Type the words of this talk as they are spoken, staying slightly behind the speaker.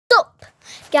up,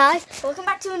 guys? Welcome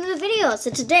back to another video. So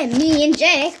today, me and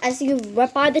Jake, as you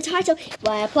read by the title,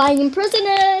 we're playing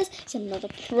Prisoners. It's another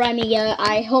premiere.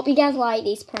 I hope you guys like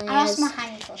these premieres. I lost my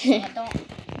handle, so I don't.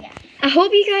 Yeah. I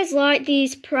hope you guys like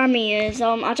these premieres.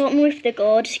 I don't know if they're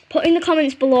good. Put in the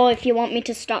comments below if you want me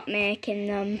to stop making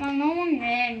them. Well, no one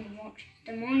really watched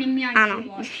them. Only me and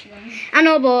you watched them. I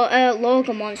know, but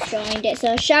Logan once joined it.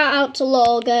 So shout out to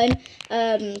Logan.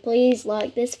 Please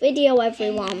like this video,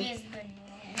 everyone.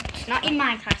 Not in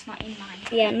my class, not in mine.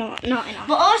 Yeah, not in ours.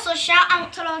 But also shout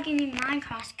out to Logan in my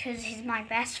class because he's my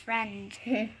best friend.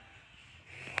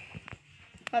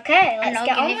 Okay, let's and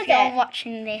get on if with you're it.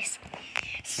 watching this,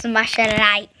 smash a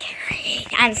like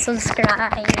and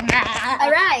subscribe.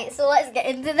 Alright, so let's get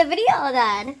into the video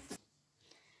then.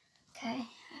 Okay,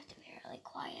 I have to be really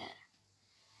quiet.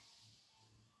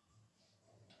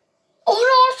 Oh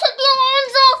no, shut the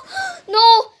alarms off!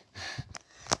 No!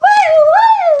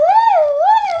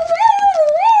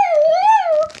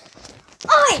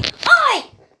 Oi! Oi!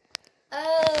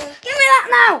 Give me that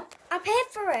now! I paid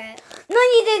for it. No,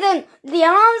 you didn't. The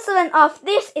alarms went off.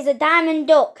 This is a diamond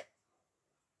duck.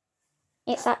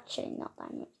 It's actually not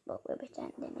diamond, but we're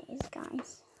pretending it is,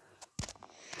 guys.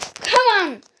 Come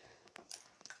on!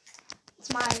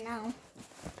 It's mine now.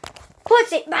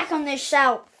 Put it back on the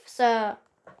shelf, sir.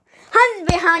 Hands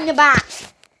behind your back.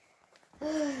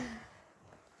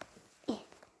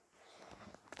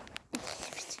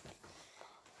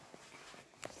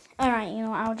 Alright, you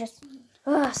know, I'll just...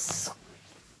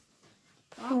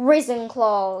 prison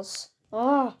claws.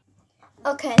 Oh.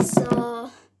 Okay,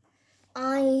 so...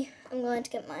 I am going to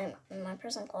get my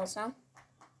prison claws now.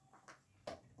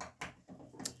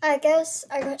 I guess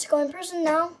I got to go in prison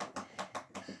now.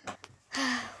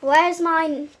 Where's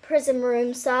my prison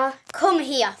room, sir? Come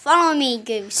here, follow me,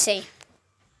 Goosey.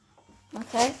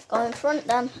 Okay, go in front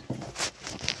then.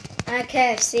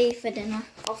 KFC for dinner,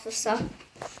 officer.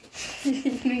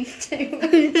 Me too.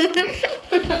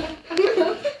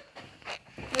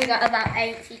 We got about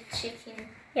 80 chicken.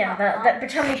 Yeah, but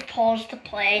pretend we paused the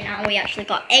play. Now we actually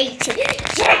got 80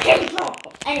 chicken balls.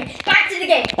 And back to the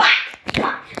game. Back.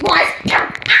 Boys,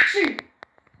 action.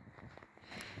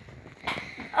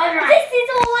 Alright. This is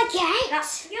all I get.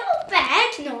 That's your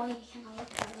bed. No, you cannot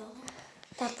look at all.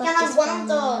 You can have one of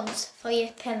those for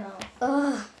your pillow.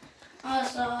 Ugh.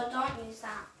 Also, don't use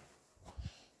that.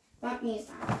 Don't use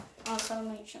that. Also,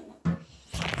 make sure that.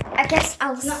 I guess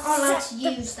I'll Not allowed to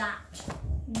use that.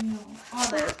 No. All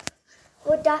that.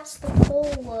 Well, that's the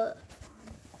forward.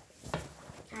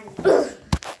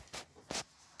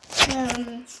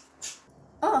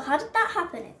 Oh, how did that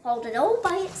happen? It folded all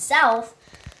by itself.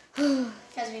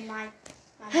 Because we might.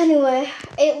 Anyway,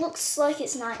 it looks like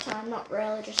it's nighttime. Not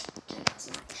really, just it's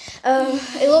night.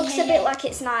 It looks a bit like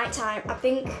it's nighttime. I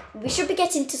think we should be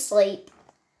getting to sleep.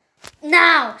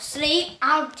 Now, sleep.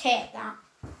 I'll take that.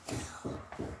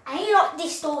 I lock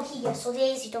this door here so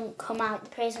Daisy don't come out, the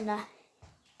prisoner.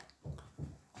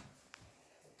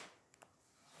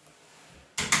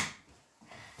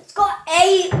 It's got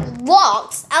 8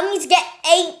 locks. I need to get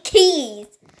 8 keys.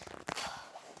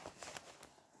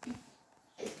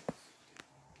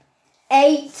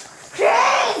 8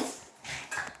 keys!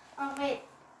 Oh, wait.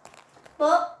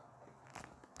 But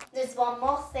there's one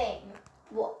more thing.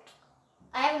 What?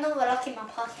 I have another lock in my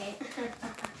pocket.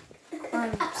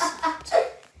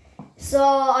 So,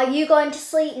 are you going to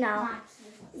sleep now?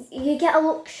 You get a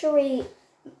luxury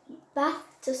bath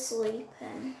to sleep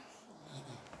in.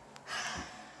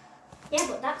 Yeah,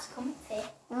 but that's comfy.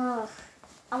 Oh,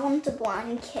 I want a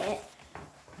blanket.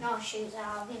 No shoes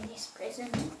are in this prison.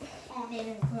 Only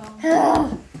the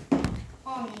ground.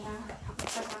 Only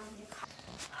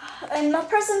In my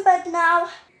prison bed now.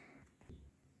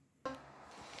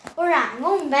 Alright, I'm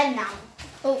going to bed now.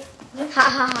 Oh, ha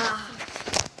ha ha.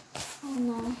 Oh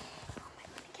no. How am I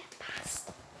going to get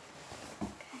past?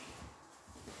 Okay.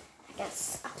 I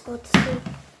guess I have to go to sleep.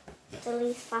 To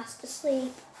leave fast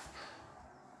asleep.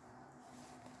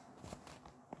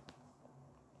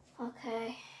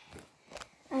 Okay.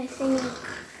 I think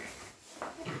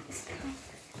it's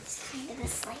kind of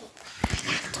asleep. I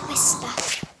have to whisper.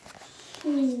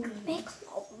 Make a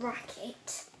little racket.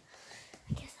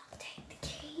 I guess I'll take the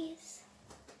keys.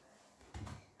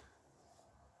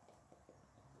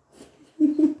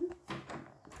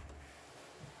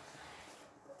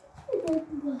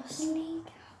 Sneak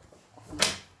out.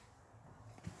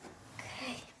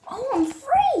 Okay. Oh, I'm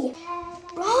free!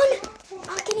 Run!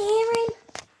 I can hear him.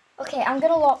 Okay, I'm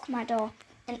gonna lock my door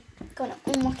and I'm gonna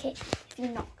unlock it if he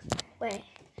knocks. Wait,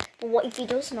 but what if he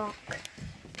does knock?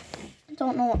 I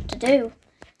don't know what to do.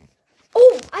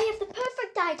 Oh, I have the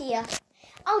perfect idea.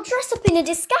 I'll dress up in a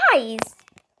disguise.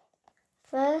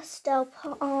 First, I'll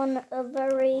put on a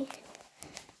very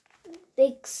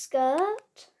big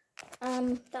skirt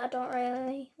that I don't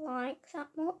really like that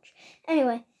much.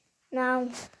 Anyway, now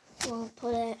we'll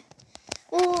put it.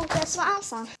 We'll get some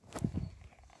else on.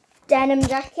 Denim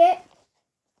jacket,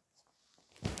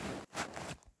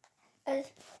 a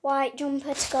white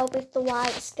jumper to go with the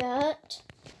white skirt,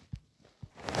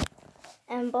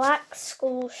 and black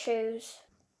school shoes.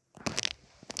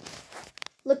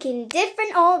 Looking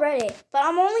different already, but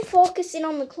I'm only focusing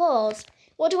on the clothes.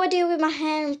 What do I do with my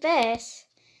hair and face?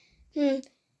 I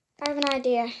have an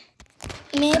idea.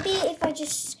 Maybe if I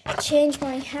just change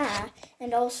my hair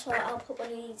and also I'll put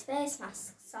one of these face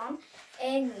masks on,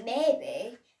 and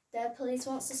maybe the police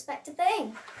won't suspect a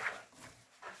thing.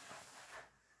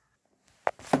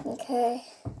 Okay.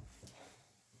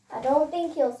 I don't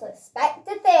think he'll suspect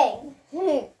a thing.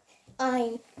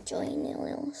 I'm Johnny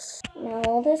Lewis. Now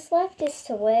all that's left is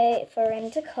to wait for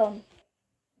him to come.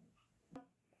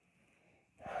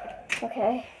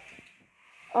 Okay.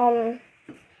 Police,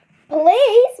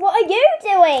 what are you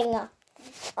doing?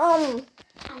 I'm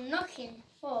looking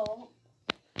for.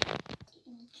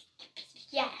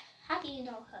 Yeah, how do you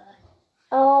know her?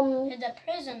 The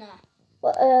prisoner.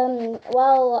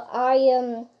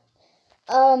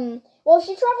 Well,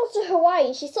 she travelled to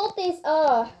Hawaii. She sold this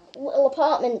little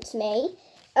apartment to me.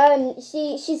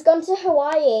 She's gone to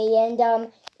Hawaii, and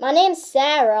my name's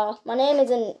Sarah. My name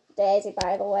isn't Daisy,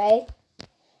 by the way.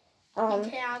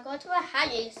 Okay, I'll go to her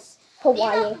house.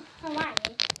 Hawaii. Hawaii.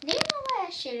 Do you know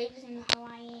where she lives in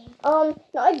Hawaii?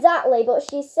 Not exactly, but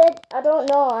she said, I don't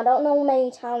know many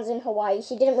towns in Hawaii.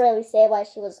 She didn't really say where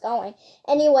she was going.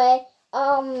 Anyway,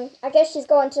 I guess she's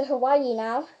going to Hawaii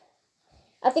now.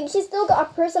 I think she's still got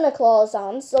her prisoner clothes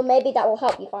on, so maybe that will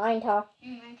help you find her.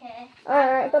 Okay.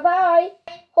 Alright, bye-bye.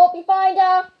 Hope you find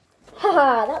her.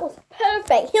 Haha, that was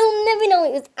perfect. He'll never know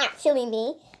it was actually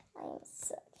me. I am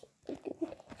such a good.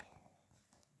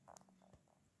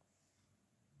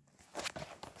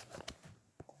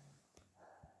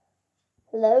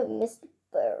 Hello, Mr.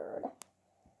 Bird.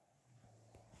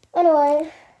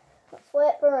 Anyway, let's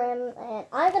wait for him, and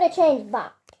I'm gonna change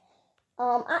back.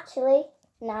 Actually,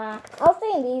 nah, I'll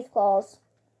stay in these clothes.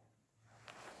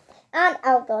 And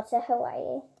I'll go to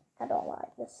Hawaii. I don't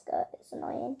like this skirt, it's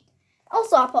annoying.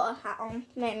 Also, I put a hat on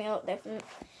to make me look different.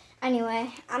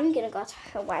 Anyway, I'm gonna go to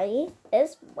Hawaii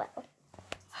as well.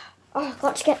 Oh, I've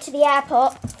got to get to the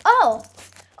airport.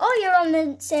 Oh, you're on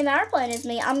the same airplane as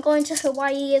me. I'm going to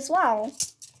Hawaii as well.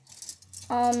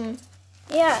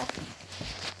 Yeah.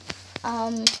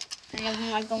 I'm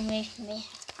not going with me.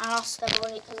 I lost the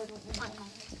boy because I don't want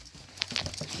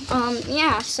my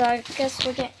Yeah, so I guess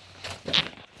we'll get,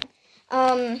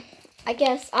 I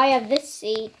guess I have this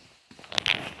seat.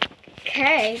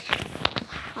 Okay.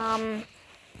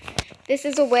 This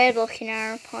is a weird looking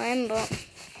airplane, but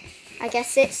I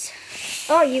guess it's,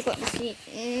 oh, you got the seat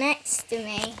next to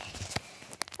me.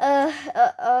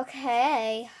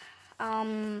 Okay.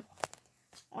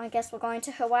 I guess we're going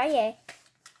to Hawaii.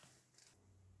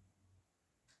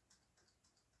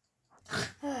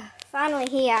 Finally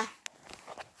here.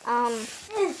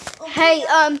 Hey,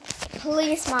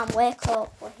 policeman, wake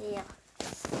up, we're here.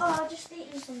 Oh, I just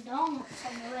eaten some donuts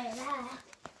on the way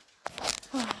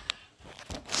there.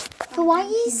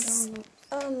 Hawaii's,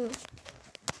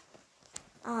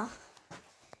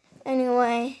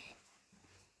 anyway,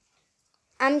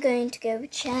 I'm going to go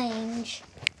change.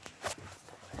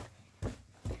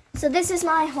 So this is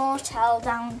my hotel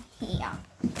down here.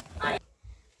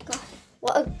 God,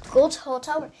 what a good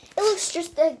hotel. It looks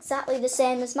just exactly the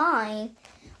same as mine.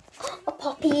 A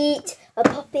puppet, a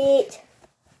puppet.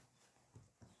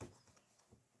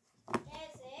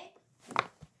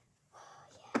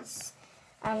 Yes,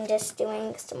 I'm just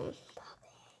doing some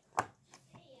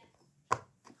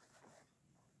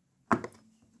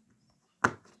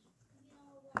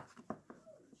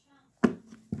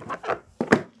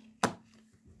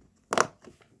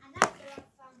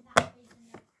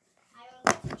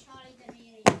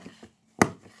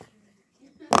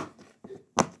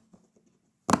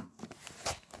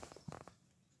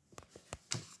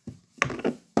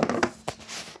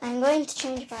I'm going to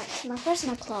change back to my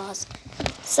personal clothes.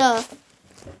 So,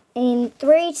 in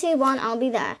 3, 2, 1, I'll be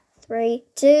there. 3,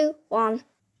 2, 1.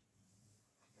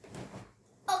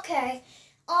 Okay.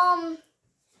 I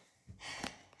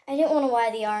didn't want to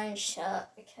wear the orange shirt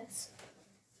because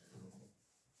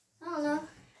I don't know.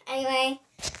 Anyway,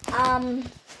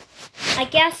 I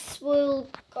guess we'll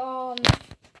go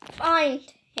find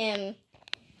him.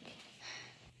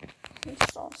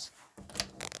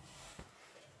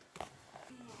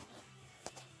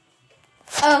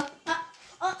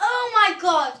 Oh my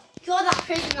God! You're that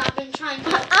prisoner I've been trying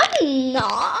to... I'm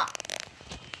not.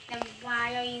 Then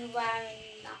why are you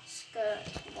wearing that skirt?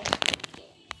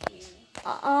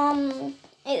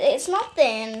 It's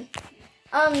nothing.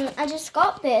 I just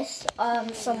got this,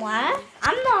 somewhere.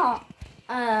 I'm not,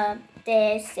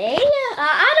 Daisy.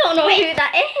 I don't know who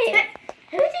that is.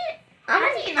 Who did... How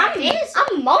do you know Daisy?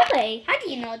 I'm Molly. How do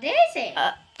you know Daisy?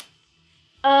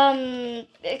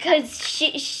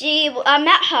 Because I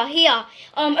met her here,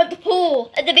 at the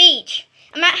pool, at the beach.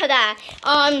 I met her there.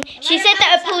 She said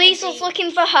that the police was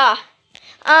looking for her.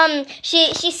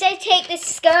 She said take this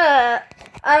skirt.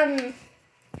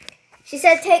 She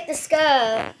said take the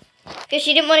skirt because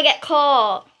she didn't want to get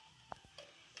caught.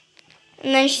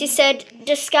 And then she said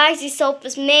disguise yourself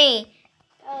as me.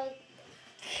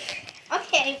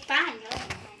 Okay, fine.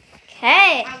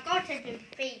 Okay. I'll go to the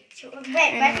beach.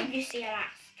 Wait, where did you see her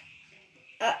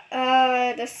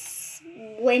last? The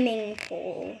swimming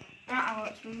pool.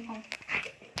 Swimming pool.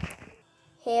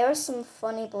 Here are some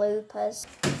funny bloopers.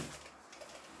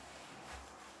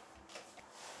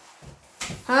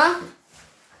 Huh?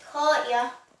 Caught you.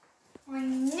 I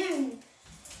knew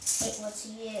it was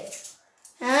you.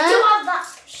 Huh? You have that.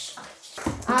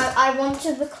 I want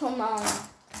to become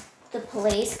the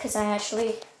police because I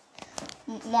actually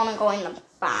want to go in the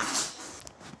bath.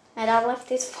 And I left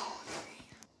this phone.